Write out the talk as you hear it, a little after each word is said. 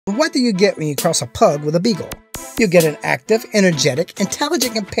What do you get when you cross a pug with a beagle? You get an active, energetic,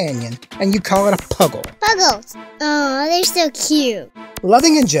 intelligent companion, and you call it a Puggle. Puggles! Oh, they're so cute.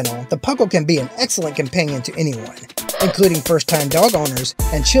 Loving and gentle, the Puggle can be an excellent companion to anyone, including first-time dog owners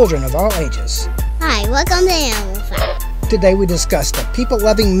and children of all ages. Hi, welcome to Animal Fact. Today we discuss the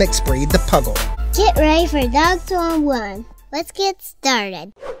people-loving mixed breed, the Puggle. Get ready for Dog Tour 1. Let's get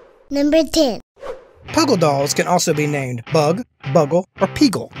started. Number 10. Puggle dolls can also be named Bug, Buggle, or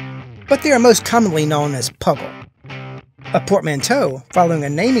Peagle, but they are most commonly known as Puggle. A portmanteau following a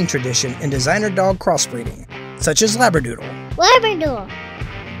naming tradition in designer dog crossbreeding, such as Labradoodle. Labrador.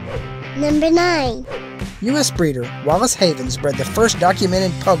 Number 9. U.S. breeder Wallace Havens bred the first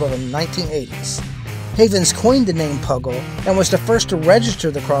documented Puggle in the 1980s. Havens coined the name Puggle and was the first to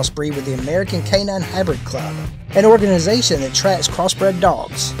register the crossbreed with the American Canine Hybrid Club, an organization that tracks crossbred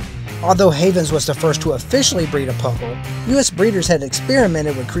dogs. Although Havens was the first to officially breed a Puggle, U.S. breeders had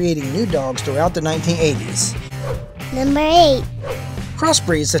experimented with creating new dogs throughout the 1980s. Number 8.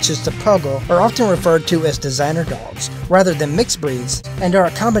 Crossbreeds such as the Puggle are often referred to as designer dogs, rather than mixed breeds, and are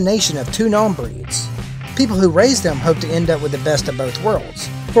a combination of two known breeds. People who raise them hope to end up with the best of both worlds.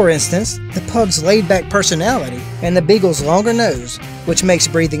 For instance, the Pug's laid-back personality and the Beagle's longer nose, which makes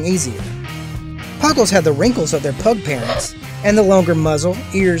breathing easier. Puggles have the wrinkles of their Pug parents, and the longer muzzle,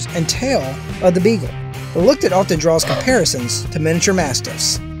 ears, and tail of the Beagle, a look that often draws comparisons to miniature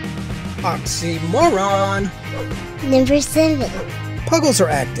Mastiffs. Oxymoron! Number 7. Puggles are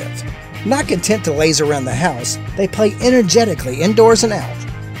active. Not content to laze around the house, they play energetically indoors and out,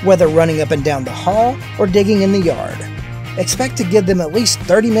 whether running up and down the hall or digging in the yard. Expect to give them at least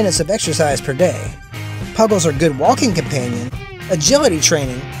 30 minutes of exercise per day. Puggles are good walking companion. Agility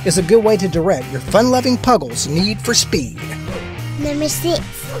training is a good way to direct your fun-loving Puggle's need for speed. Number 6.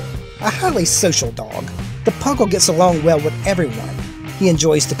 A highly social dog, the Puggle gets along well with everyone. He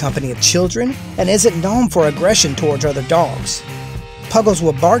enjoys the company of children and isn't known for aggression towards other dogs. Puggles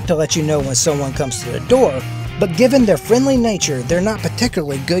will bark to let you know when someone comes to the door, but given their friendly nature, they're not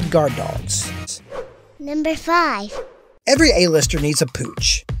particularly good guard dogs. Number 5. Every A-lister needs a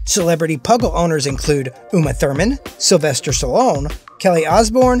pooch. Celebrity Puggle owners include Uma Thurman, Sylvester Stallone, Kelly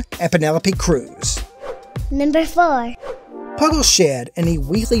Osbourne, and Penelope Cruz. Number 4. Puggles shed and need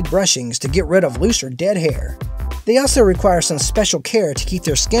weekly brushings to get rid of loose or dead hair. They also require some special care to keep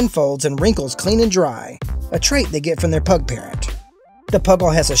their skin folds and wrinkles clean and dry, a trait they get from their Pug parent. The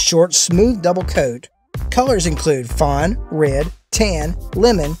Puggle has a short, smooth double coat. Colors include fawn, red, tan,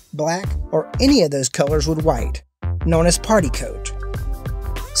 lemon, black, or any of those colors with white, known as party coat.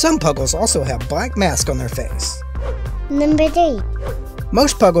 Some Puggles also have black masks on their face. Number 3.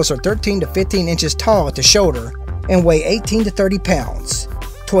 Most Puggles are 13 to 15 inches tall at the shoulder and weigh 18 to 30 pounds.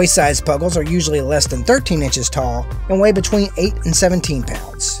 Toy-sized Puggles are usually less than 13 inches tall and weigh between 8 and 17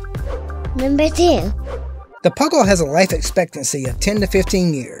 pounds. Number 2. The Puggle has a life expectancy of 10 to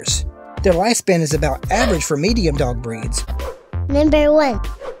 15 years. Their lifespan is about average for medium dog breeds. Number 1.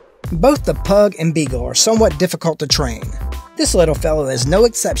 Both the Pug and Beagle are somewhat difficult to train. This little fellow is no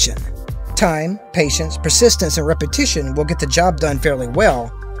exception. Time, patience, persistence, and repetition will get the job done fairly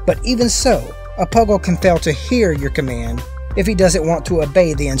well, but even so, a Puggle can fail to hear your command if he doesn't want to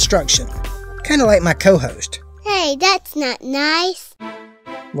obey the instruction. Kinda like my co-host. Hey, that's not nice.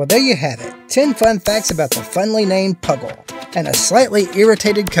 Well, there you have it. 10 fun facts about the funly named Puggle and a slightly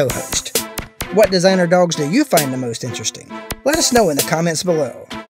irritated co-host. What designer dogs do you find the most interesting? Let us know in the comments below.